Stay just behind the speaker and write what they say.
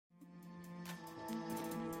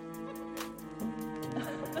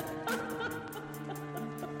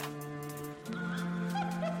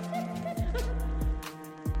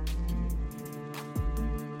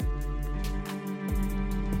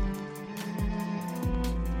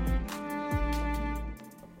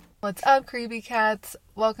What's up, creepy cats?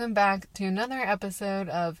 Welcome back to another episode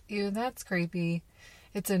of Ew, That's Creepy.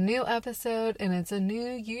 It's a new episode and it's a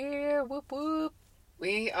new year. Whoop whoop.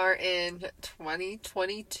 We are in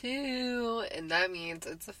 2022, and that means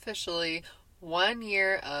it's officially 1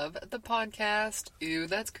 year of the podcast. Ew,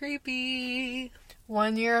 that's creepy.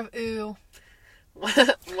 1 year of ew.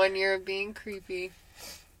 1 year of being creepy.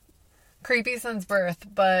 Creepy since birth,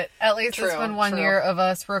 but at least it's been 1 year of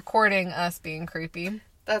us recording us being creepy.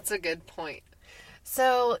 That's a good point.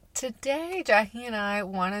 So today, Jackie and I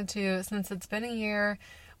wanted to, since it's been a year,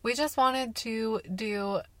 we just wanted to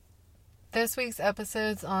do this week's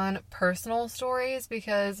episodes on personal stories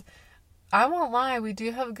because I won't lie, we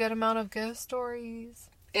do have a good amount of ghost stories.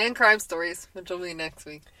 And crime stories, which will be next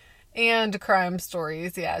week. And crime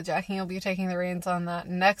stories. Yeah, Jackie will be taking the reins on that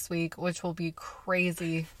next week, which will be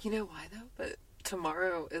crazy. You know why, though? But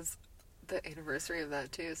tomorrow is the anniversary of that,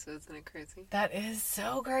 too, so isn't it crazy? That is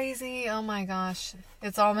so crazy. Oh, my gosh.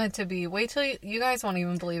 It's all meant to be. Wait till you guys won't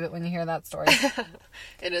even believe it when you hear that story.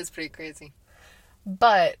 It is pretty crazy.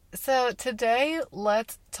 But, so today,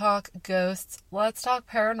 let's talk ghosts. Let's talk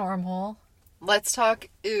paranormal. Let's talk,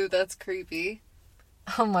 ew, that's creepy.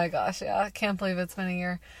 Oh my gosh, yeah. I can't believe it's been a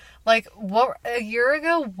year. Like, a year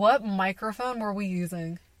ago, what microphone were we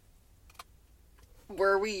using?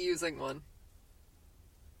 Were we using one?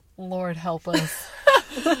 Lord help us.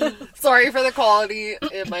 Sorry for the quality.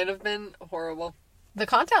 It might have been horrible. The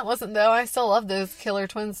content wasn't, though. I still love those killer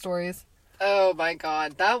twin stories. Oh my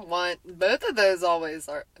god, both of those always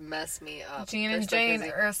mess me up. Jean and Jane,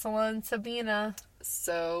 Ursula and Sabina.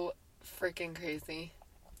 So freaking crazy.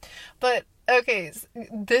 But, okay,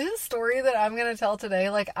 this story that I'm going to tell today,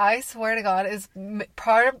 like, I swear to God, is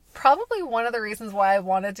probably one of the reasons why I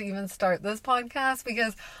wanted to even start this podcast,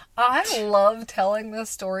 because I love telling this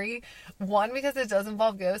story. One, because it does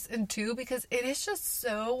involve ghosts, and two, because it is just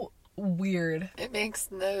so weird. It makes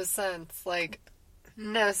no sense. Like,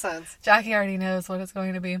 no sense. Jackie already knows what it's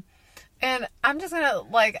going to be. And I'm just going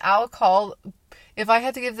to, if I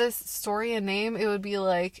had to give this story a name, it would be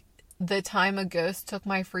like, the time a ghost took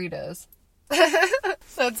my Fritos.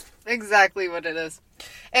 That's exactly what it is.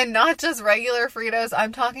 And not just regular Fritos.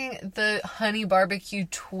 I'm talking the honey barbecue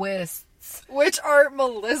twists. Which are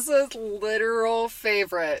Melissa's literal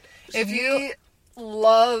favorite. She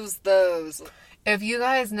loves those. If you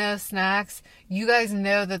guys know snacks, you guys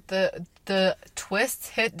know that the twists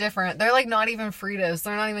hit different. They're like not even Fritos.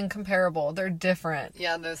 They're not even comparable. They're different.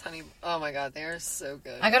 Yeah, and those honey... Oh my god, they are so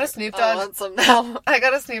good. I got a Snoop Dogg... I want some now. I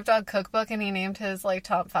got a Snoop Dogg cookbook and he named his like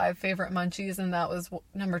top 5 favorite munchies and that was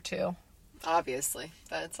number 2. Obviously.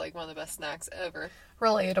 That's like one of the best snacks ever.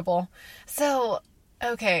 Relatable. So...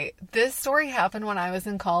 Okay, this story happened when I was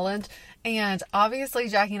in college, and obviously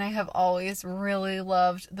Jackie and I have always really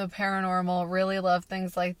loved the paranormal, really loved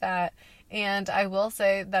things like that, and I will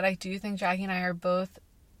say that I do think Jackie and I are both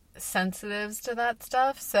sensitives to that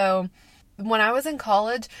stuff. So when I was in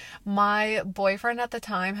college, my boyfriend at the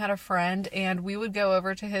time had a friend, and we would go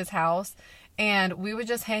over to his house, and we would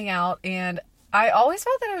just hang out, and I always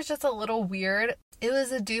felt that it was just a little weird. It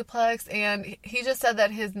was a duplex, and he just said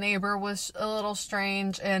that his neighbor was a little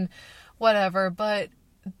strange and whatever, but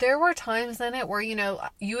there were times in it where, you know,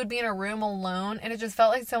 you would be in a room alone, and it just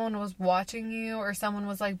felt like someone was watching you or someone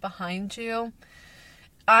was, like, behind you.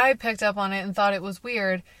 I picked up on it and thought it was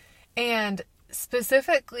weird, and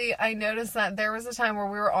specifically, I noticed that there was a time where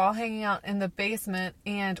we were all hanging out in the basement,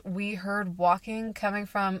 and we heard walking coming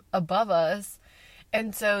from above us.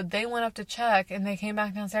 And so they went up to check, and they came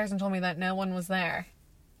back downstairs and told me that no one was there.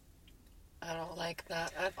 I don't like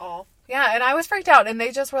that at all. Yeah, and I was freaked out, and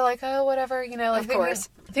they just were like, oh, whatever, you know. Like, of course.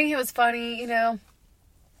 Thinking it was funny, you know,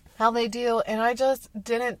 how they do. And I just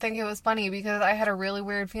didn't think it was funny because I had a really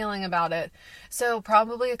weird feeling about it. So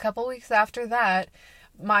probably a couple weeks after that,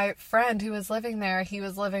 my friend who was living there, he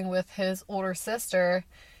was living with his older sister,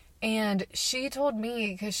 and she told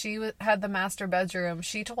me, because she had the master bedroom,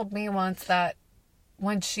 she told me once that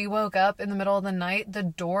when she woke up in the middle of the night, the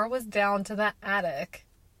door was down to the attic.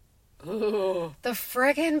 Ooh. The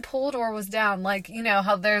friggin' pool door was down. Like, you know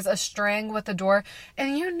how there's a string with the door,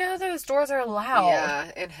 and you know those doors are loud.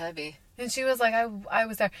 Yeah, and heavy. And she was like, I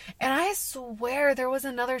was there. And I swear there was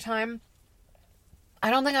another time, I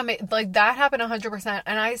don't think like, that happened 100%.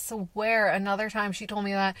 And I swear another time she told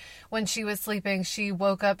me that when she was sleeping, she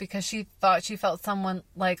woke up because she thought she felt someone,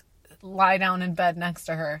 like, lie down in bed next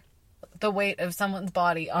to her. The weight of someone's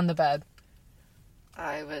body on the bed.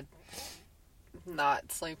 I would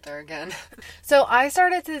not sleep there again. So I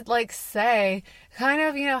started to, like, say, kind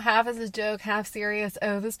of, you know, half as a joke, half serious,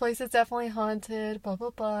 oh, this place is definitely haunted, blah,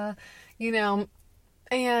 blah, blah. You know,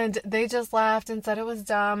 And they just laughed and said it was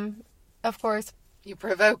dumb. Of course. You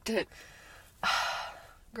provoked it.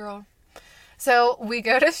 Girl. So we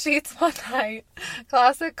go to Sheetz one night.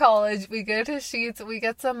 Classic college. We go to Sheetz. We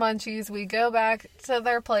get some munchies. We go back to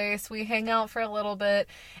their place. We hang out for a little bit.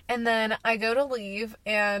 And then I go to leave.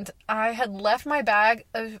 And I had left my bag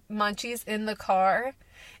of munchies in the car.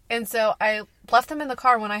 And so I left them in the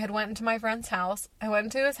car when I had went into my friend's house. I went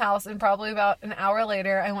into his house, and probably about an hour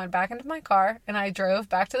later, I went back into my car, and I drove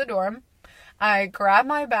back to the dorm. I grabbed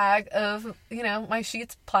my bag of, my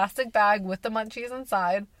Sheetz plastic bag with the munchies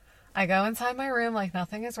inside. I go inside my room like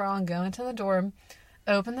nothing is wrong, go into the dorm,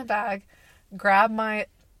 open the bag, grab my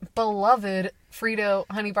beloved Frito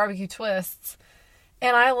honey barbecue twists,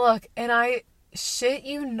 and I look, and I shit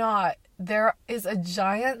you not, there is a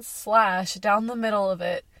giant slash down the middle of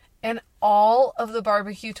it. And all of the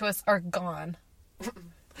barbecue twists are gone.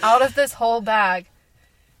 Out of this whole bag.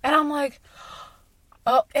 And I'm like,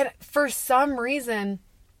 oh, and for some reason,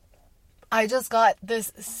 I just got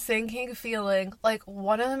this sinking feeling. Like,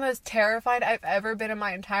 one of the most terrified I've ever been in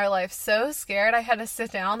my entire life. So scared I had to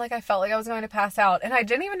sit down. Like, I felt like I was going to pass out. And I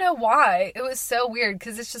didn't even know why. It was so weird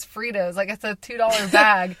because it's just Fritos. Like, it's a $2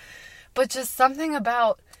 bag. But just something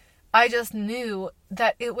about... I just knew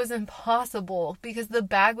that it was impossible because the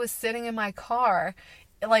bag was sitting in my car,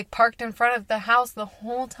 like parked in front of the house the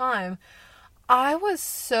whole time. I was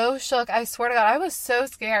so shook. I swear to God, I was so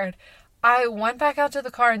scared. I went back out to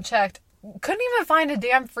the car and checked. Couldn't even find a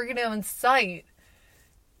damn Frito in sight.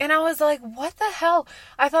 And I was like, what the hell?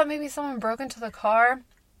 I thought maybe someone broke into the car.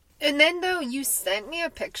 And then, though, you sent me a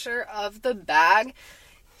picture of the bag.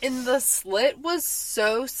 And the slit was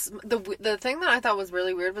so... The thing that I thought was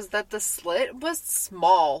really weird was that the slit was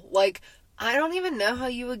small. Like, I don't even know how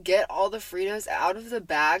you would get all the Fritos out of the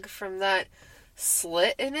bag from that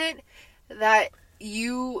slit in it that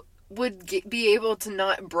you would be able to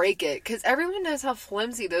not break it. Because everyone knows how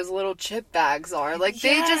flimsy those little chip bags are. Like,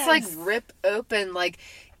 They just, like, rip open. Like,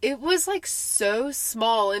 it was, like, so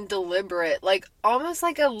small and deliberate. Like, almost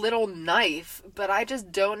like a little knife. But I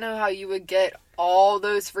just don't know how you would get all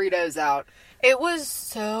those Fritos out. It was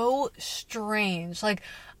so strange. Like,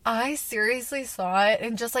 I seriously saw it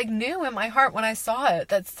and just, like, knew in my heart when I saw it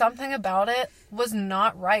that something about it was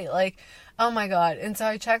not right. Like, oh my God. And so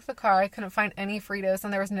I checked the car. I couldn't find any Fritos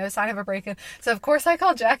and there was no sign of a break-in. So, of course, I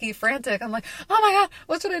called Jackie frantic. I'm like, oh my God,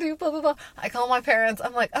 what should I do? Blah, blah, blah. I call my parents.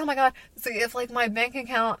 I'm like, oh my God. See, if, like, my bank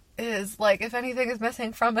account is, like, if anything is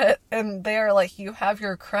missing from it, and they're like, you have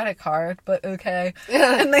your credit card, but okay.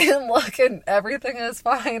 And they look and everything is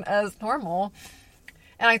fine as normal.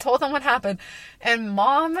 And I told them what happened. And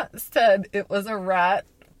Mom said it was a rat.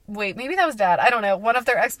 Wait, maybe that was Dad. I don't know. One of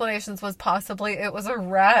their explanations was possibly it was a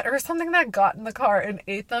rat or something that got in the car and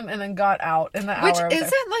ate them and then got out in the hour. Which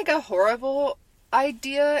isn't like a horrible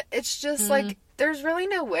idea. It's just like there's really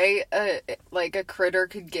no way a critter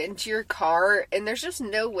could get into your car, and there's just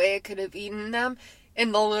no way it could have eaten them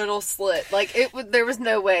in the little slit. Like there was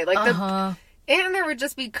no way. Like and there would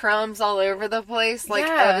just be crumbs all over the place, like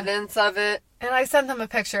evidence of it. And I sent them a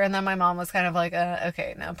picture, and then my mom was kind of like,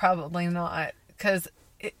 okay, no, probably not, because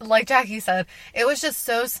like Jackie said, it was just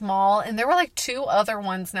so small, and there were like two other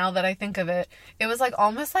ones now that I think of it. It was like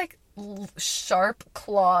almost like sharp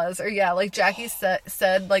claws, or like Jackie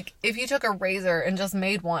said, like if you took a razor and just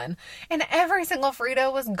made one, and every single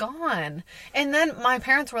Frito was gone. And then my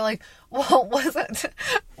parents were like, well,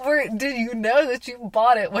 did you know that you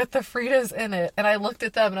bought it with the Fritos in it? And I looked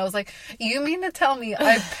at them and I was like, you mean to tell me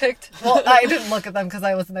I picked, well, I didn't look at them because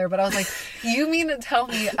I wasn't there, but I was like, you mean to tell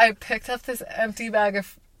me I picked up this empty bag?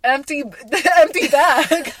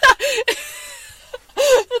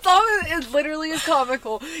 It literally is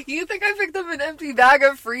comical. You think I picked up an empty bag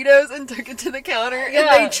of Fritos and took it to the counter and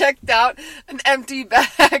they checked out an empty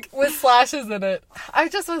bag with slashes in it? I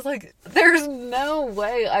just was like, there's no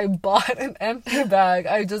way I bought an empty bag.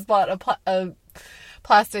 I just bought a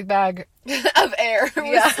plastic bag of air.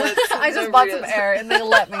 Yeah, I just bought some air and they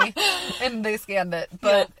let me and they scanned it.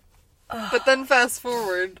 But But then fast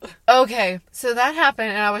forward. Okay, so that happened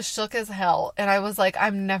and I was shook as hell. And I was like,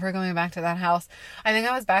 I'm never going back to that house. I think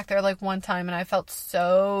I was back there like one time and I felt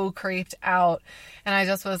so creeped out. And I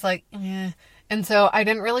just was like, eh. And so I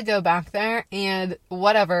didn't really go back there. And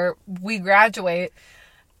whatever, we graduate.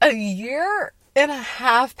 A year and a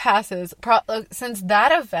half passes. Since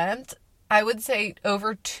that event, I would say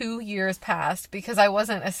over 2 years passed because I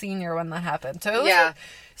wasn't a senior when that happened. So it was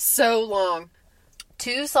so long.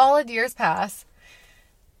 2 solid years pass.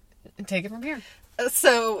 Take it from here.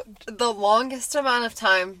 So, the longest amount of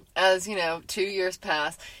time, as 2 years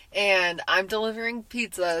pass, and I'm delivering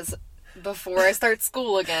pizzas before I start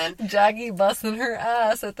school again. Jackie busting her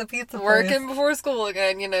ass at the pizza place. Working before school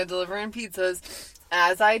again, delivering pizzas,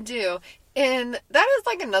 as I do. And that is,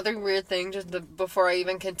 like, another weird thing, before I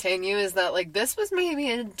even continue, is that, like, this was maybe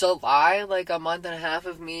in July, like, a month and a half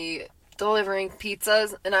of me delivering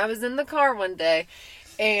pizzas, and I was in the car one day,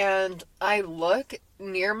 and I look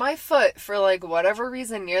near my foot for, like, whatever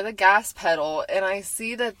reason, near the gas pedal, and I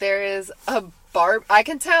see that there is a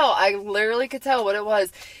I literally could tell what it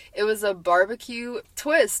was. It was a barbecue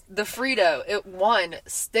twist, the Frito.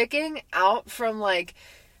 Sticking out from, like,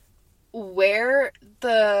 where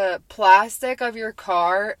the plastic of your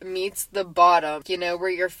car meets the bottom, where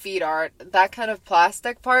your feet are, that kind of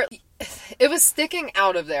plastic part, it was sticking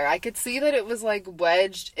out of there. I could see that it was, like,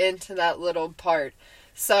 wedged into that little part.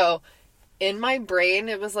 So, in my brain,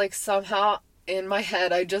 it was, like, somehow in my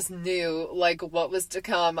head, I just knew, like, what was to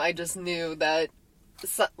come. I just knew that,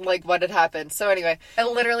 like, what had happened. So, anyway. I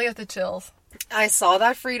literally have the chills. I saw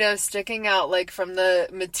that Frito sticking out, like, from the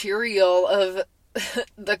material of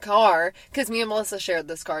the car, because me and Melissa shared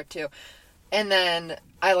this car, too. And then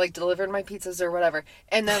I, like, delivered my pizzas or whatever.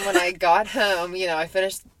 And then when I got home, I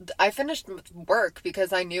finished work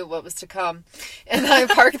because I knew what was to come. And I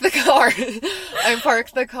parked the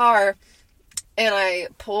car. And I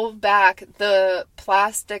pulled back the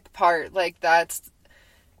plastic part, like, that's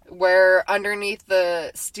where underneath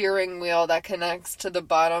the steering wheel that connects to the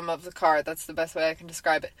bottom of the car. That's the best way I can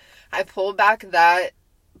describe it. I pulled back that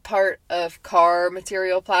part of car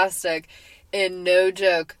material plastic, and no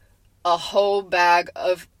joke, a whole bag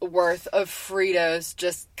worth of Fritos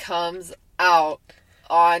just comes out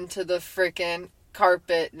onto the freaking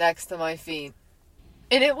carpet next to my feet.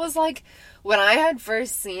 And it was like, when I had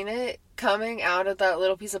first seen it coming out of that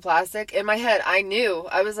little piece of plastic, in my head, I knew.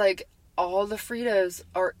 I was like, all the Fritos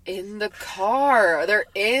are in the car. They're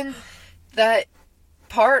in that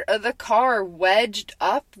part of the car wedged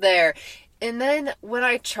up there. And then when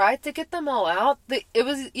I tried to get them all out, it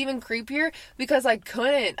was even creepier because I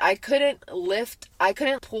couldn't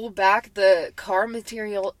pull back the car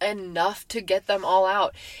material enough to get them all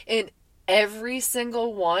out. And every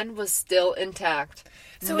single one was still intact.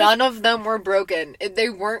 So none of them were broken. They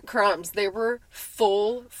weren't crumbs. They were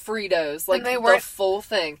full Fritos. Like, the full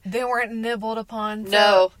thing. They weren't nibbled upon.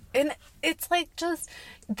 No. And it's like, just,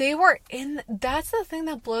 they were in, that's the thing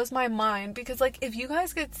that blows my mind. Because, like, if you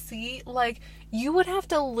guys could see, like, you would have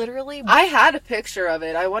to literally... I had a picture of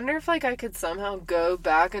it. I wonder if, like, I could somehow go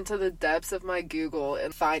back into the depths of my Google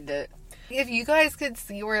and find it. If you guys could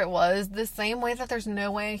see where it was, the same way that there's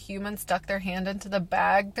no way a human stuck their hand into the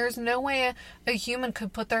bag, there's no way a human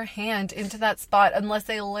could put their hand into that spot unless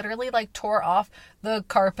they literally, like, tore off the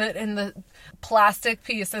carpet and the plastic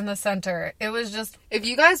piece in the center. It was just... If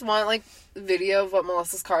you guys want, like, video of what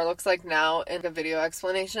Melissa's car looks like now and a video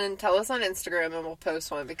explanation, tell us on Instagram and we'll post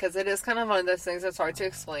one, because it is kind of one of those things that's hard to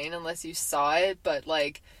explain unless you saw it, but,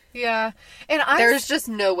 like... Yeah. And there's just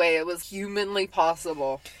no way it was humanly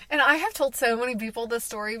possible. And I have told so many people this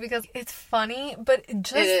story because it's funny, but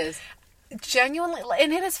it is. Genuinely,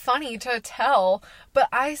 and it is funny to tell, but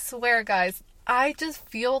I swear, guys, I just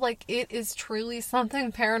feel like it is truly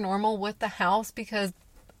something paranormal with the house, because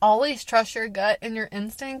always trust your gut and your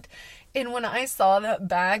instinct. And when I saw that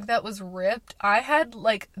bag that was ripped, I had,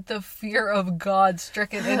 like, the fear of God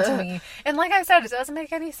stricken into me. And like I said, it doesn't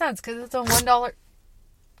make any sense because it's a $1...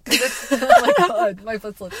 oh my God, my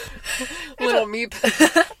foot slipped. Little meep.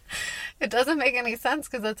 It doesn't make any sense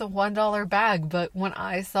because it's a $1 bag, but when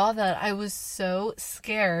I saw that, I was so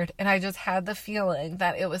scared, and I just had the feeling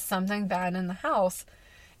that it was something bad in the house.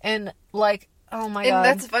 And, like, oh my God. And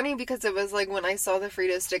that's funny because it was like, when I saw the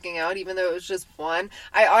Fritos sticking out, even though it was just one,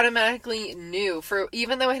 I automatically knew,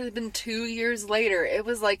 even though it had been 2 years later, it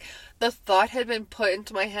was like the thought had been put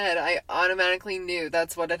into my head. I automatically knew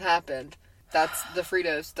that's what had happened. That's the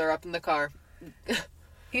Fritos. They're up in the car.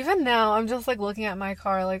 Even now, I'm just, like, looking at my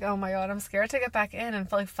car, like, oh my God, I'm scared to get back in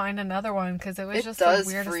and, like, find another one, because it was just the weirdest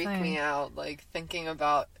thing. It does freak me out, like, thinking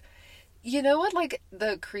about... You know what, like,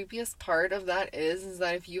 the creepiest part of that is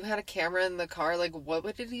that if you had a camera in the car, like, what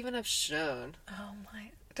would it even have shown? Oh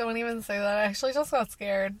my... Don't even say that. I actually just got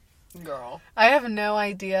scared. Girl. I have no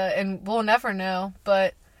idea, and we'll never know,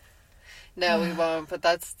 but... No, we won't, but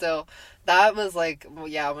that's still... That was, like,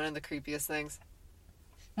 yeah, one of the creepiest things.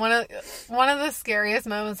 One of the scariest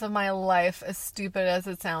moments of my life, as stupid as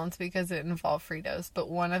it sounds because it involved Fritos, but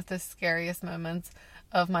one of the scariest moments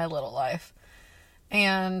of my little life.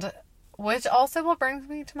 And... Which also will bring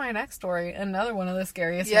me to my next story. Another one of the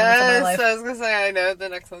scariest moments of my life. Yes, I was going to say, I know the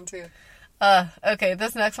next one too. Okay,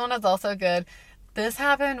 this next one is also good. this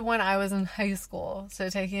happened when I was in high school, so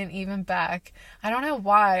taking it even back. I don't know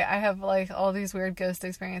why I have like all these weird ghost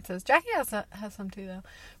experiences. Jackie has some too though.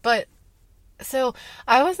 But so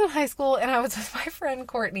I was in high school and I was with my friend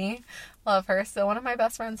Courtney. Love her, still one of my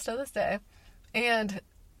best friends to this day. And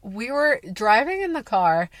we were driving in the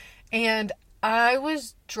car, and I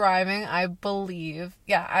was driving, I believe.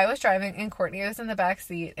 Yeah, I was driving and Courtney was in the back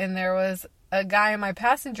seat, and there was a guy in my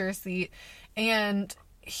passenger seat, and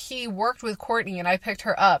he worked with Courtney and I picked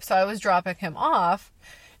her up. So I was dropping him off,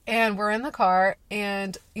 and we're in the car,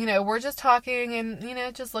 and, you know, we're just talking and, you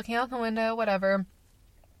know, just looking out the window, whatever.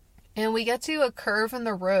 And we get to a curve in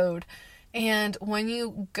the road, and when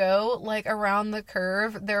you go like around the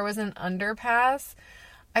curve, there was an underpass.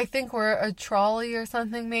 I think where a trolley or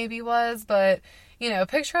something maybe was, but, you know,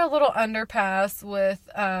 picture a little underpass with,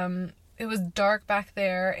 it was dark back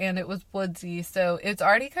there and it was woodsy, so it's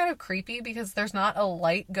already kind of creepy because there's not a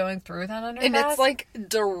light going through that underpass. And it's like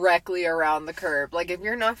directly around the curb. Like, if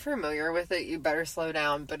you're not familiar with it, you better slow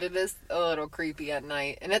down, but it is a little creepy at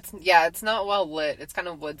night. And it's not well lit. It's kind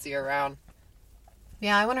of woodsy around.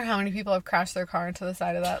 Yeah, I wonder how many people have crashed their car into the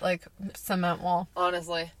side of that, like, cement wall.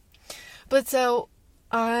 Honestly. But so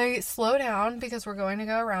I slow down because we're going to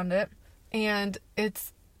go around it, and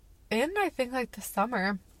it's in, I think, like the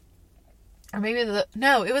summer, or maybe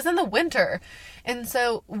no, it was in the winter. And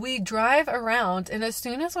so we drive around, and as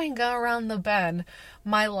soon as we go around the bend,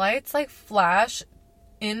 my lights like flash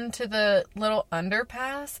into the little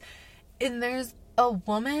underpass, and there's a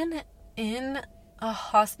woman in a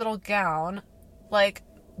hospital gown, like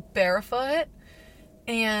barefoot,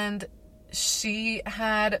 and she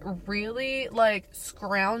had really, like,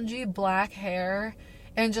 scroungy black hair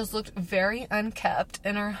and just looked very unkempt.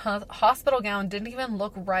 And her hospital gown didn't even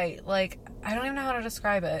look right. Like, I don't even know how to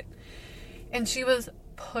describe it. And she was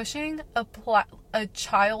pushing a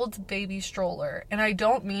child's baby stroller. And I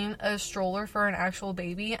don't mean a stroller for an actual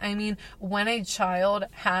baby. I mean when a child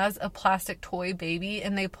has a plastic toy baby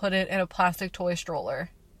and they put it in a plastic toy stroller.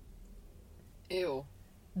 Ew.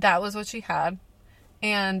 That was what she had.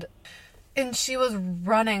 And she was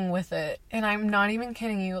running with it. And I'm not even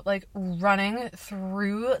kidding you. Like, running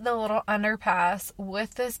through the little underpass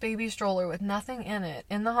with this baby stroller with nothing in it.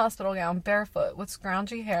 In the hospital gown, barefoot, with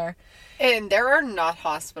scroungy hair. And there are not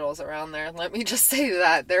hospitals around there. Let me just say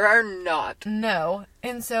that. There are not. No.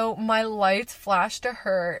 And so my lights flashed to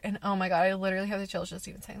her. And oh my God, I literally have the chills just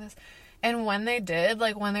even saying this. And when they did,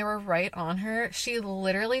 like when they were right on her, she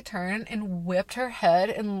literally turned and whipped her head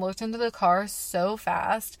and looked into the car so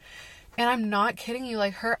fast. And I'm not kidding you,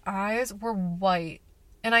 like, her eyes were white.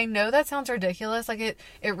 And I know that sounds ridiculous. Like,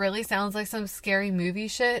 it really sounds like some scary movie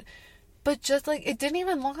shit. But just, like, it didn't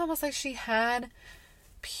even look almost like she had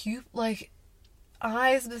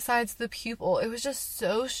eyes besides the pupil. It was just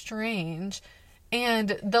so strange.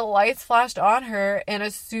 And the lights flashed on her, and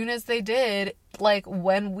as soon as they did, like,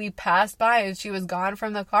 when we passed by and she was gone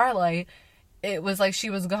from the car light, it was like she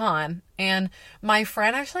was gone. And my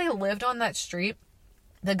friend actually lived on that street.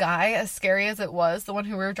 The guy, as scary as it was, the one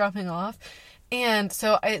who we were dropping off. And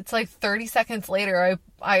so it's like 30 seconds later,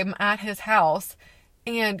 I'm at his house,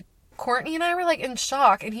 and Courtney and I were like in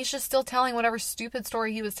shock, and he's just still telling whatever stupid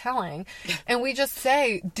story he was telling. And we just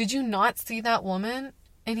say, "Did you not see that woman?"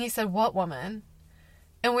 And he said, "What woman?"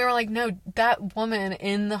 And we were like, "No, that woman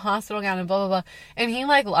in the hospital gown," and blah, blah, blah. And he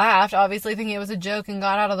like laughed, obviously thinking it was a joke, and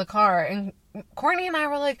got out of the car. And Courtney and I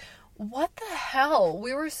were like, what the hell?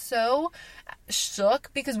 We were so shook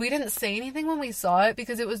because we didn't say anything when we saw it,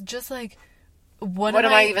 because it was just like, what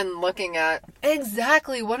am I even looking at?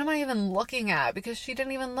 Exactly. What am I even looking at? Because she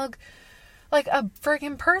didn't even look like a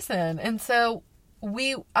freaking person. And so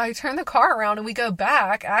I turn the car around and we go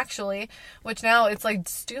back, actually, which now it's like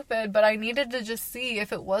stupid, but I needed to just see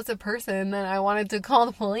if it was a person. Then I wanted to call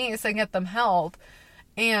the police and get them help.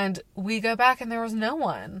 And we go back and there was no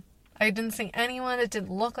one. I didn't see anyone. It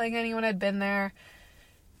didn't look like anyone had been there.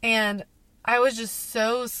 And I was just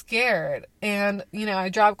so scared. And, you know, I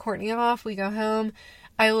drop Courtney off. We go home.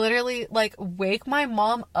 I literally, like, wake my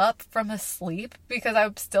mom up from a sleep because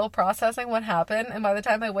I'm still processing what happened. And by the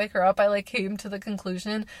time I wake her up, I, like, came to the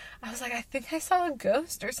conclusion. I was like, I think I saw a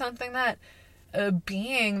ghost or something, that a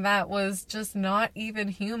being that was just not even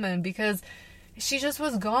human, because she just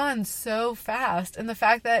was gone so fast. And the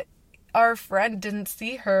fact that our friend didn't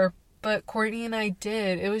see her, but Courtney and I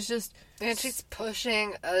did. It was just... And she's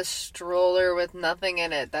pushing a stroller with nothing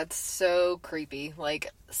in it. That's so creepy. Like,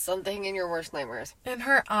 something in your worst nightmares. And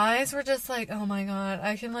her eyes were just like, oh my God.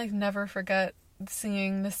 I can, like, never forget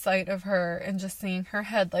seeing the sight of her and just seeing her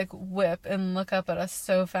head, like, whip and look up at us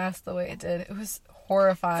so fast the way it did. It was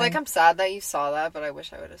horrifying. It's like, I'm sad that you saw that, but I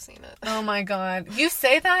wish I would have seen it. Oh my god. You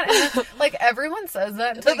say that, and then, like, everyone says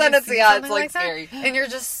that until But then you it's, see yeah, something it's, like, that, scary. and you're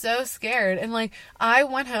just so scared. And, like, I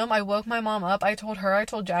went home, I woke my mom up, I told her, I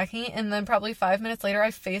told Jackie, and then probably 5 minutes later,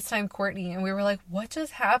 I FaceTimed Courtney, and we were like, what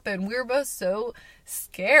just happened? We were both so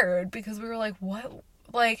scared, because we were like, what?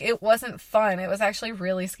 Like, it wasn't fun. It was actually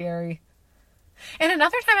really scary. And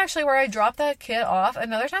another time, actually, where I dropped that kid off,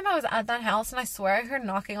 another time I was at that house, and I swear I heard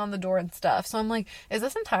knocking on the door and stuff. So I'm like, is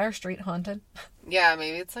this entire street haunted? Yeah,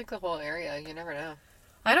 maybe it's like the whole area. You never know.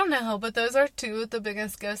 I don't know, but those are two of the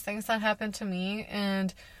biggest ghost things that happened to me.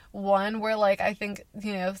 And one where, like, I think,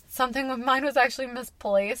 you know, something of mine was actually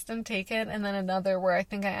misplaced and taken. And then another where I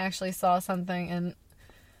think I actually saw something. And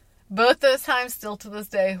both those times, still to this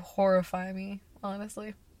day, horrify me,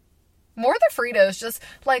 honestly. More the Fritos, just,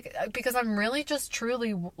 like, because I'm really just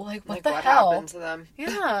truly, like, what the hell? What happened to them?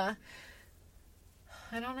 Yeah.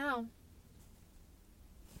 I don't know.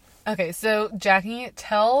 Okay, so, Jackie,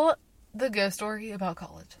 tell the ghost story about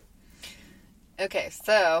college. Okay,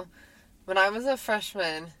 so, when I was a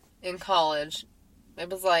freshman in college, it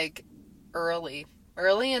was, like, early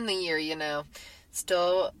in the year, you know.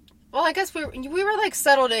 Still, well, I guess we were, like,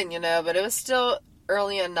 settled in, you know, but it was still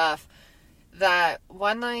early enough that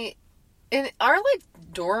one night, in our, like,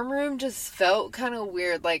 dorm room just felt kind of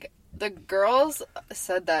weird. Like, the girls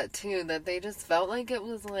said that, too, that they just felt like it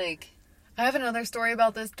was, like... I have another story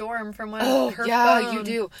about this dorm from when her yeah, phone... you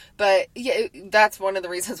do. But, yeah, that's one of the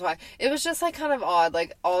reasons why. It was just, like, kind of odd.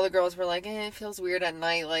 Like, all the girls were like, it feels weird at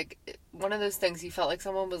night. Like, one of those things you felt like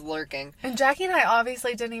someone was lurking. And Jackie and I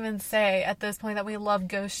obviously didn't even say at this point that we loved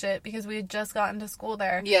ghost shit because we had just gotten to school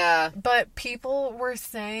there. Yeah. But people were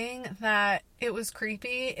saying that it was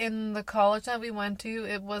creepy. In the college that we went to,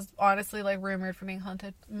 it was honestly, like, rumored for being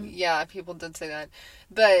haunted. Yeah, people did say that.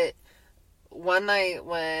 But one night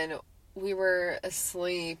when we were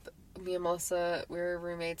asleep, me and Melissa, we were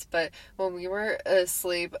roommates, but when we were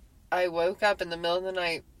asleep, I woke up in the middle of the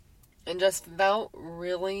night and just felt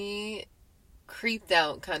really creeped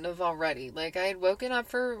out kind of already. Like, I had woken up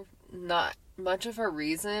for not much of a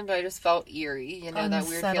reason, but I just felt eerie, you know, that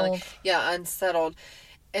weird feeling. Yeah, unsettled.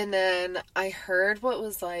 And then I heard what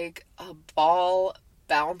was like a ball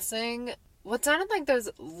bouncing. What sounded like those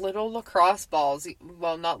little lacrosse balls.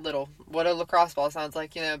 Well, not little. What a lacrosse ball sounds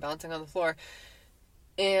like, you know, bouncing on the floor.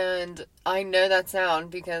 And I know that sound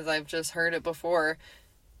because I've just heard it before.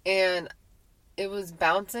 And it was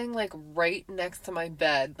bouncing, like, right next to my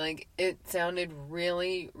bed. Like, it sounded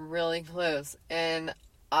really, really close. And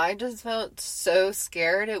I just felt so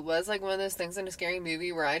scared. It was, like, one of those things in a scary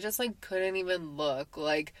movie where I just, like, couldn't even look.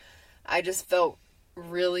 Like, I just felt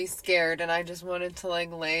really scared, and I just wanted to, like,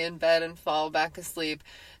 lay in bed and fall back asleep.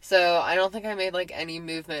 So I don't think I made, like, any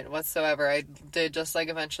movement whatsoever. I did just, like,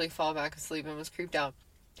 eventually fall back asleep and was creeped out.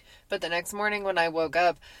 But the next morning when I woke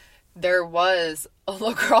up, there was a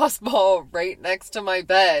lacrosse ball right next to my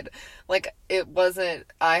bed. Like, it wasn't,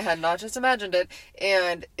 I had not just imagined it,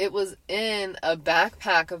 and it was in a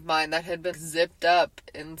backpack of mine that had been zipped up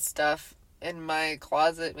and stuff in my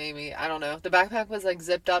closet, maybe. I don't know. The backpack was, like,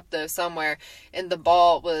 zipped up, though, somewhere, and the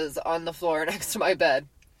ball was on the floor next to my bed.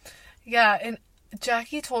 Yeah, and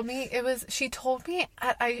Jackie told me she told me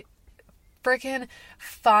at freaking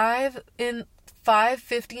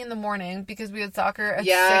 5:50 in the morning because we had soccer at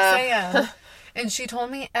 6 a.m. And she told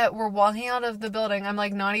me we're walking out of the building. I'm,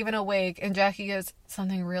 like, not even awake. And Jackie goes,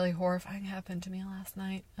 something really horrifying happened to me last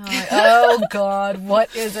night. And I'm like, oh, God,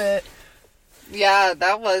 what is it? Yeah,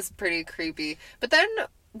 that was pretty creepy. But then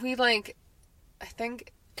we, like, I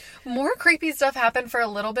think... more creepy stuff happened for a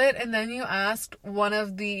little bit, and then you asked one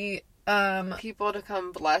of the... people to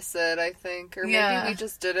come bless it, I think. Or maybe we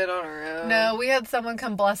just did it on our own. No, we had someone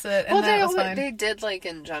come bless it, and that was fine. They did, like,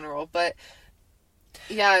 in general, but...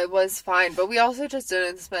 yeah, it was fine. But we also just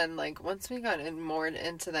didn't spend, like, once we got more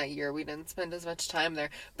into that year, we didn't spend as much time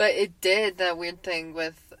there. But it did that weird thing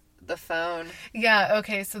with the phone. Yeah,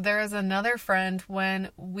 okay, so there was another friend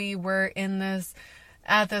when we were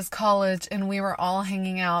at this college, and we were all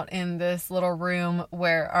hanging out in this little room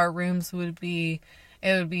where our rooms would be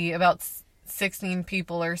about 16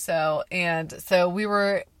 people or so. And so we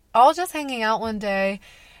were all just hanging out one day,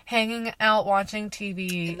 watching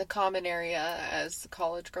TV. In the common area, as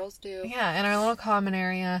college girls do. Yeah, in our little common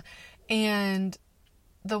area. And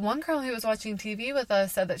the one girl who was watching TV with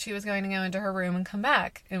us said that she was going to go into her room and come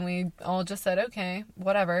back. And we all just said, okay,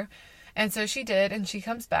 whatever. And so she did, and she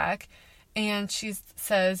comes back, and she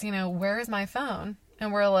says, you know, where is my phone?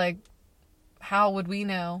 And we're like, how would we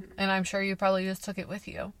know? And I'm sure you probably just took it with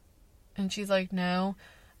you. And she's like, no,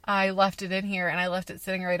 I left it in here and I left it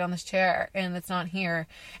sitting right on this chair and it's not here.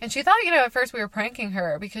 And she thought, at first we were pranking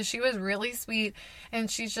her because she was really sweet and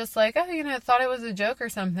she's just like, oh, thought it was a joke or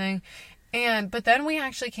something. But then we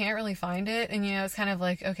actually can't really find it. And, it's kind of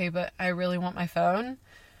like, okay, but I really want my phone.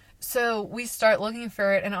 So we start looking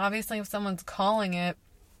for it. And obviously if someone's calling it,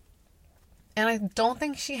 and I don't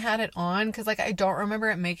think she had it on because, I don't remember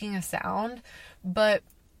it making a sound. But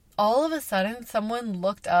all of a sudden, someone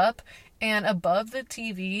looked up and above the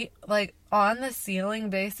TV, on the ceiling,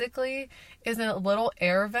 basically, is a little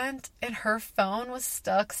air vent. And her phone was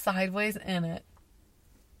stuck sideways in it.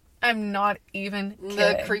 I'm not even kidding.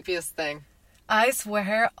 The creepiest thing. I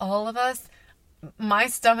swear, all of us, my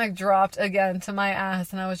stomach dropped again to my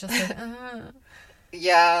ass. And I was just like,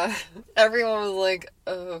 Yeah, everyone was like,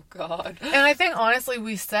 oh God. And I think, honestly,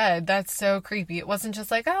 we said, that's so creepy. It wasn't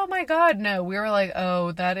just like, oh my God, no. We were like,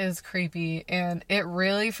 oh, that is creepy. And it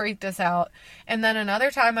really freaked us out. And then another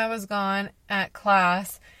time I was gone at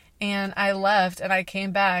class, and I left, and I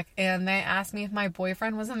came back, and they asked me if my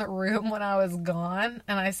boyfriend was in the room when I was gone.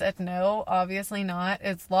 And I said, no, obviously not.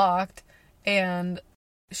 It's locked. And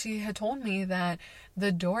she had told me that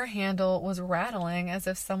the door handle was rattling as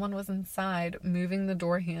if someone was inside moving the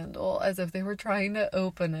door handle as if they were trying to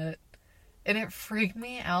open it. And it freaked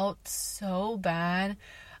me out so bad.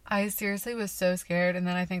 I seriously was so scared. And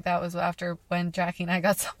then I think that was after when Jackie and I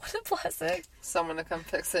got someone to bless it. Someone to come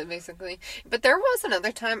fix it, basically. But there was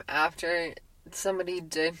another time after somebody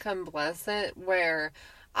did come bless it where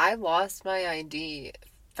I lost my ID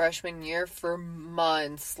freshman year for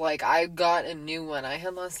months. I got a new one. I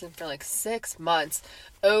had lost it for 6 months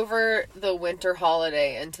over the winter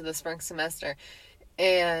holiday into the spring semester.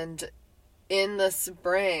 And in the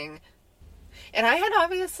spring, and I had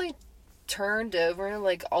obviously turned over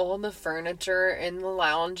all the furniture in the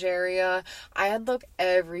lounge area. I had looked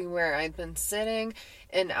everywhere. I'd been sitting,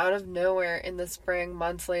 and out of nowhere in the spring,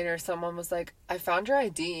 months later, someone was like, I found your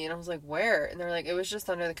ID. And I was like, where? And they're like, it was just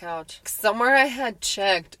under the couch. Somewhere I had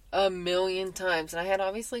checked a million times. And I had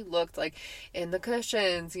obviously looked in the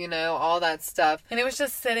cushions, all that stuff. And it was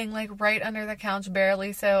just sitting right under the couch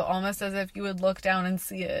barely, so almost as if you would look down and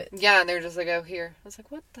see it. Yeah, and they're just like, oh, here. I was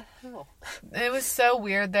like, what the hell? It was so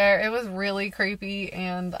weird there. It was really creepy,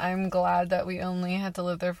 and I'm glad that we only had to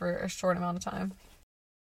live there for a short amount of time.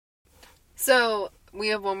 So, we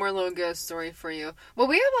have one more little ghost story for you. Well,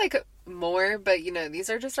 we have more, but these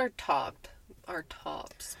are just our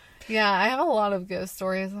tops. Yeah, I have a lot of ghost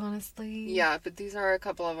stories, honestly. Yeah, but these are a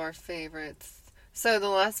couple of our favorites. So the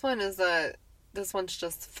last one is this one's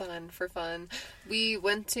just for fun. We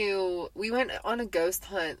went on a ghost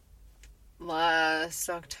hunt last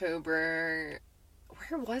October.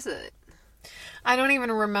 Where was it? I don't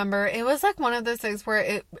even remember. It was one of those things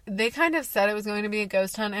where they kind of said it was going to be a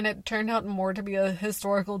ghost hunt, and it turned out more to be a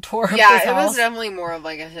historical tour of this house. It was definitely more of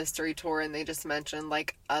a history tour, and they just mentioned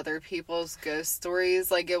other people's ghost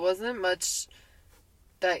stories. It wasn't much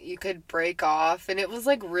that you could break off, and it was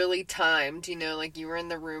really timed. You were in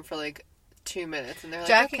the room for 2 minutes, and they're like,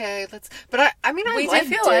 Jackie, okay, let's. But we did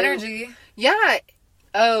feel energy. Yeah.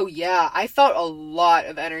 Oh yeah, I felt a lot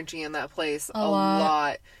of energy in that place. A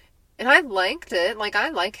lot. And I liked it. I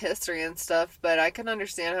like history and stuff, but I can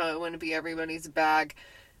understand how it wouldn't be everybody's bag.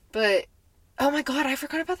 But, oh my God, I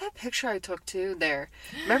forgot about that picture I took, too, there.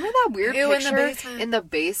 Remember that weird picture in the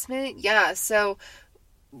basement? Yeah, so,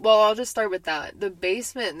 well, I'll just start with that. The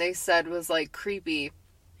basement, they said, was, creepy.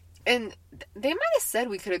 And they might have said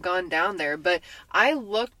we could have gone down there, but I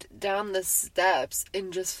looked down the steps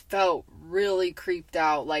and just felt really creeped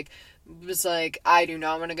out. Was I do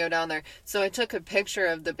not want to go down there. So I took a picture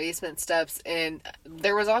of the basement steps, and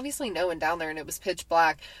there was obviously no one down there, and it was pitch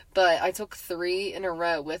black, but I took 3 in a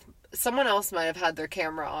row with someone else might have had their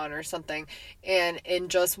camera on or something, and in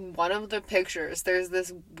just one of the pictures there's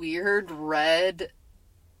this weird red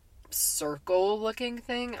circle looking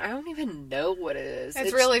thing. I don't even know what it is.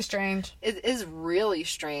 It's really strange. It is really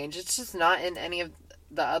strange. It's just not in any of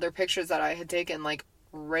the other pictures that I had taken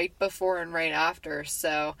right before and right after,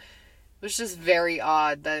 so it was just very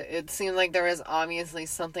odd that it seemed like there was obviously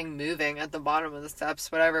something moving at the bottom of the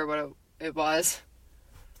steps, whatever it was.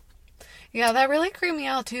 Yeah, that really creeped me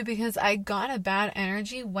out too, because I got a bad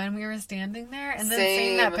energy when we were standing there, and then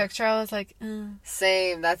seeing that picture, I was like,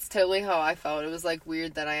 Same. That's totally how I felt. It was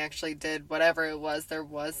weird that I actually did whatever it was. There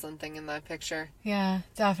was something in that picture. Yeah,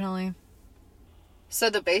 definitely.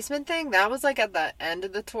 So the basement thing, that was at the end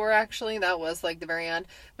of the tour, actually. That was the very end.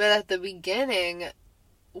 But at the beginning,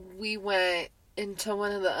 we went into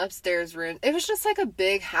one of the upstairs rooms. It was just a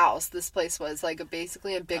big house. This place was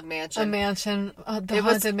basically a big mansion. A mansion. The it haunted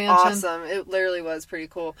was mansion. Awesome. It literally was pretty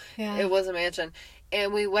cool. Yeah. It was a mansion.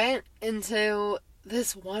 And we went into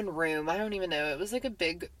this one room. I don't even know. It was like a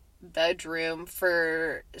big bedroom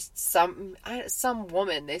for some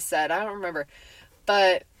woman, they said. I don't remember.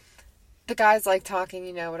 But the guy's like talking,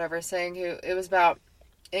 you know, whatever, saying who it was about,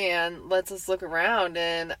 and lets us look around.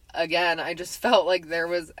 And again, I just felt like there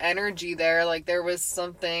was energy there. Like there was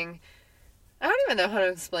something. I don't even know how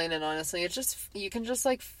to explain it, honestly. It just, you can just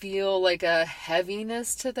like feel like a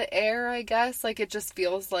heaviness to the air, I guess. Like it just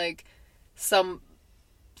feels like something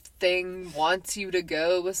wants you to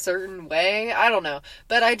go a certain way. I don't know.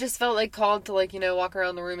 But I just felt like called to, like, you know, walk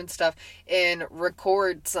around the room and stuff and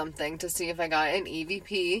record something to see if I got an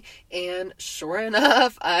EVP. And sure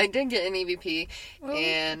enough, I did get an EVP. Well,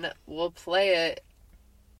 and we'll play it.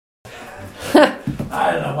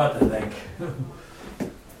 I don't know what to think.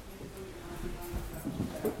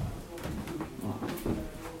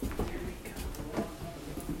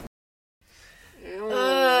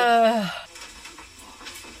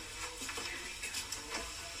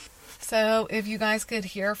 So if you guys could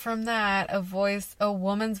hear from that, a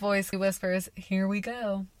woman's voice who whispers, "Here we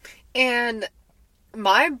go." And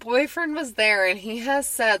my boyfriend was there, and he has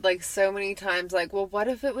said, like, so many times, like, well, what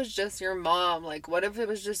if it was just your mom? Like, what if it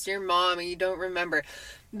was just your mom and you don't remember?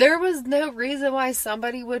 There was no reason why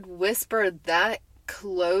somebody would whisper that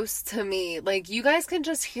close to me. Like, you guys can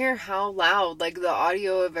just hear how loud, like, the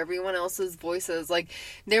audio of everyone else's voices. Like,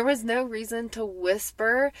 there was no reason to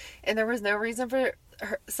whisper, and there was no reason for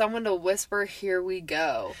someone to whisper, "Here we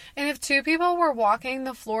go." And if two people were walking,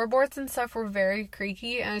 the floorboards and stuff were very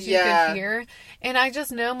creaky, as you could hear. And I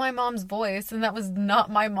just know my mom's voice, and that was not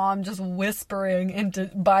my mom just whispering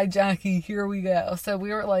by Jackie, "Here we go." So we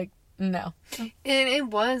were like, no. And it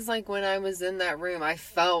was like when I was in that room, I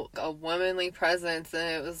felt a womanly presence, and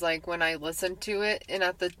it was like when I listened to it, and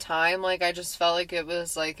at the time, like, I just felt like it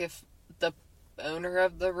was like if the owner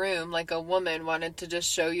of the room, like a woman, wanted to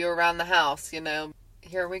just show you around the house, you know.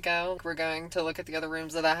 Here we go. We're going to look at the other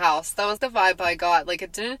rooms of the house. That was the vibe I got. Like,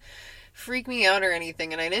 it didn't freak me out or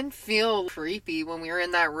anything, and I didn't feel creepy when we were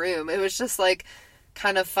in that room. It was just, like,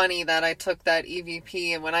 kind of funny that I took that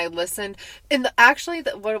EVP, and when I listened, and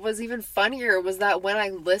what was even funnier was that when I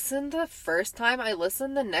listened the first time, I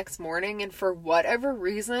listened the next morning, and for whatever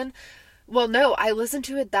reason, well, no, I listened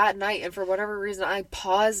to it that night, and for whatever reason, I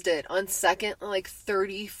paused it on second, like,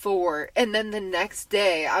 34, and then the next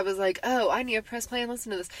day, I was like, oh, I need to press play and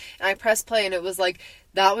listen to this, and I pressed play, and it was like,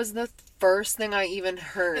 that was the first thing I even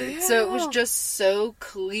heard, Ew. so it was just so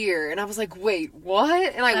clear, and I was like, wait,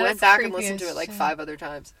 what? And I went back and listened to it, like, 5 other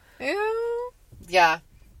times. Ew. Yeah.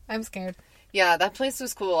 I'm scared. Yeah, that place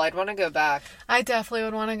was cool. I'd want to go back. I definitely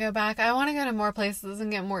would want to go back. I want to go to more places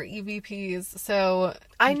and get more EVPs, so...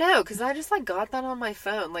 I know, because I just, like, got that on my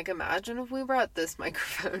phone. Like, imagine if we brought this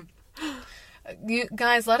microphone. You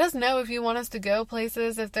guys, let us know if you want us to go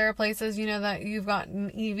places, if there are places, you know, that you've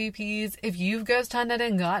gotten EVPs. If you've ghost hunted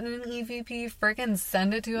and gotten an EVP, freaking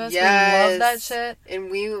send it to us. Yes. We love that shit.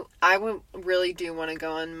 And I really do want to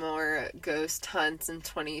go on more ghost hunts in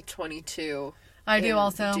 2022. I do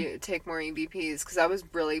also. Take more EVPs, because I was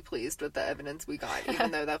really pleased with the evidence we got,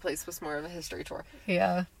 even though that place was more of a history tour.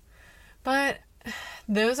 Yeah. But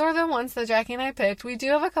those are the ones that Jackie and I picked. We do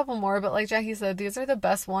have a couple more, but like Jackie said, these are the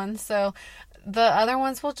best ones. So the other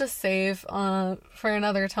ones we'll just save for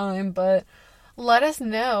another time. But let us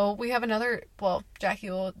know. We have Jackie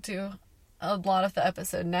will do a lot of the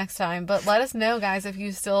episode next time. But let us know, guys, if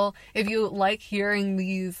you like hearing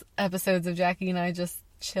these episodes of Jackie and I just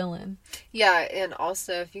chilling. Yeah, and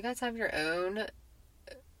also if you guys have your own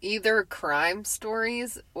either crime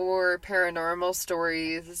stories or paranormal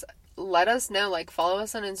stories, let us know. Like, follow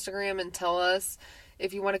us on Instagram and tell us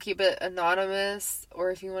if you want to keep it anonymous,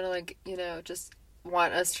 or if you want to, like, you know, just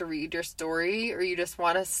want us to read your story, or you just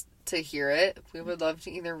want us to hear it. We would love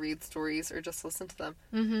to either read stories or just listen to them.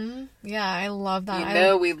 Mm-hmm. Yeah, I love that. You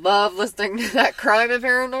know, we love listening to that crime and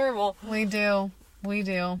paranormal. We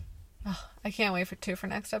do. Oh, I can't wait for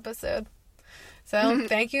next episode. So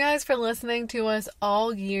thank you guys for listening to us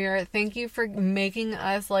all year. Thank you for making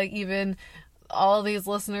us, like, even all these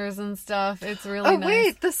listeners and stuff. It's really nice. Oh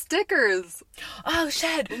wait, the stickers. Oh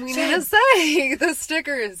shit. We need to say the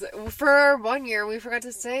stickers. For our 1 year, we forgot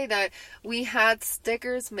to say that we had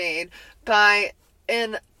stickers made by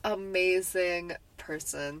an amazing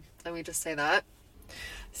person. Let me just say that.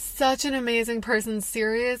 Such an amazing person.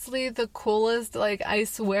 Seriously, the coolest. Like, I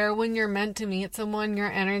swear, when you're meant to meet someone, your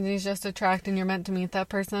energies just attract and you're meant to meet that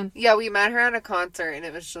person. Yeah, we met her at a concert and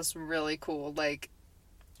it was just really cool. Like,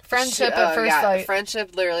 Friendship at first sight.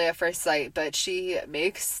 Friendship literally at first sight. But she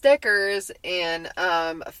makes stickers, and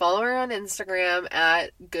follow her on Instagram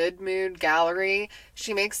at Good Mood Gallery.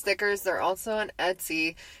 She makes stickers. They're also on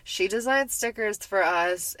Etsy. She designed stickers for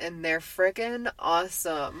us, and they're freaking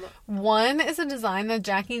awesome. One is a design that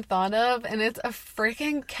Jackie thought of, and it's a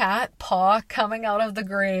freaking cat paw coming out of the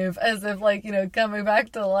grave, as if, like, you know, coming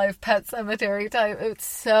back to life, Pet Cemetery type. It's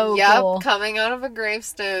so cool. Yep, coming out of a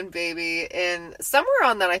gravestone, baby. And somewhere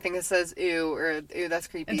on that, I think it says, ew, or ew, that's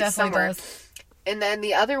creepy. It definitely somewhere. does. And then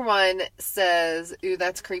the other one says, ooh,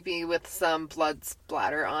 that's creepy, with some blood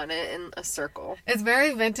splatter on it in a circle. It's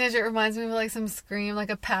very vintage. It reminds me of like some Scream, like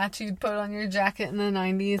a patch you'd put on your jacket in the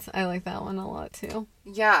 90s. I like that one a lot too.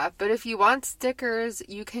 Yeah, but if you want stickers,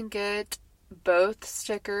 you can get both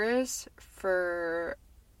stickers for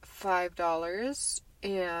 $5.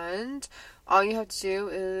 And all you have to do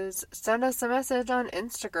is send us a message on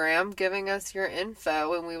Instagram giving us your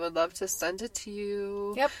info, and we would love to send it to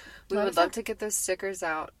you. Yep. We would love to get those stickers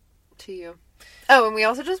out to you. Oh, and we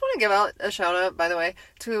also just want to give out a shout out, by the way,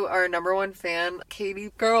 to our number one fan, Katie.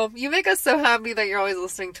 Girl, you make us so happy that you're always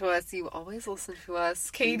listening to us. You always listen to us.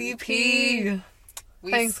 KDP.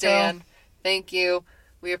 We Thanks, stand. girl. Thank you.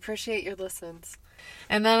 We appreciate your listens.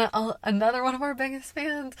 And then another one of our biggest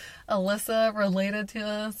fans, Alyssa, related to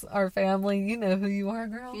us, our family. You know who you are,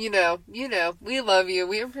 girl. You know. We love you.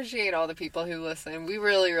 We appreciate all the people who listen. We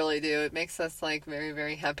really, really do. It makes us, like, very,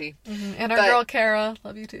 very happy. Mm-hmm. And our girl, Kara.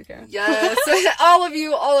 Love you too, Kara. Yes. all of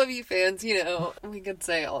you fans, you know. We could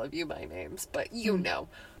say all of you by names, but you know.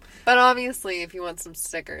 But obviously, if you want some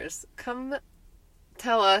stickers, come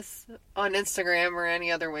tell us on Instagram or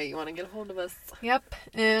any other way you want to get a hold of us. Yep.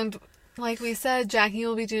 And like we said, Jackie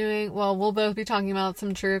will be we'll both be talking about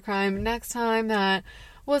some true crime next time that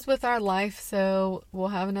was with our life. So we'll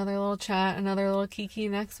have another little chat, another little kiki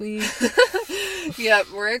next week. Yep,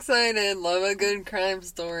 we're excited. Love a good crime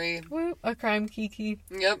story. Woo, a crime kiki.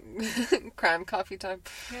 Yep. Crime coffee time.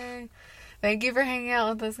 Yay. Thank you for hanging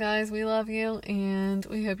out with us, guys. We love you, and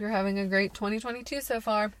we hope you're having a great 2022 so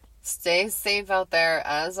far. Stay safe out there,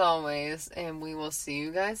 as always, and we will see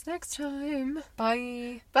you guys next time.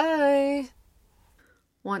 Bye. Bye.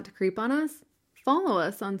 Want to creep on us? Follow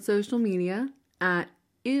us on social media at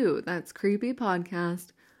Ew, That's Creepy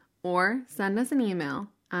Podcast, or send us an email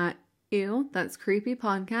at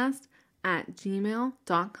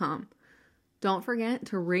ewthat'screepypodcast@gmail.com. Don't forget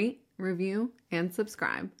to rate, review, and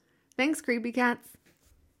subscribe. Thanks, creepy cats.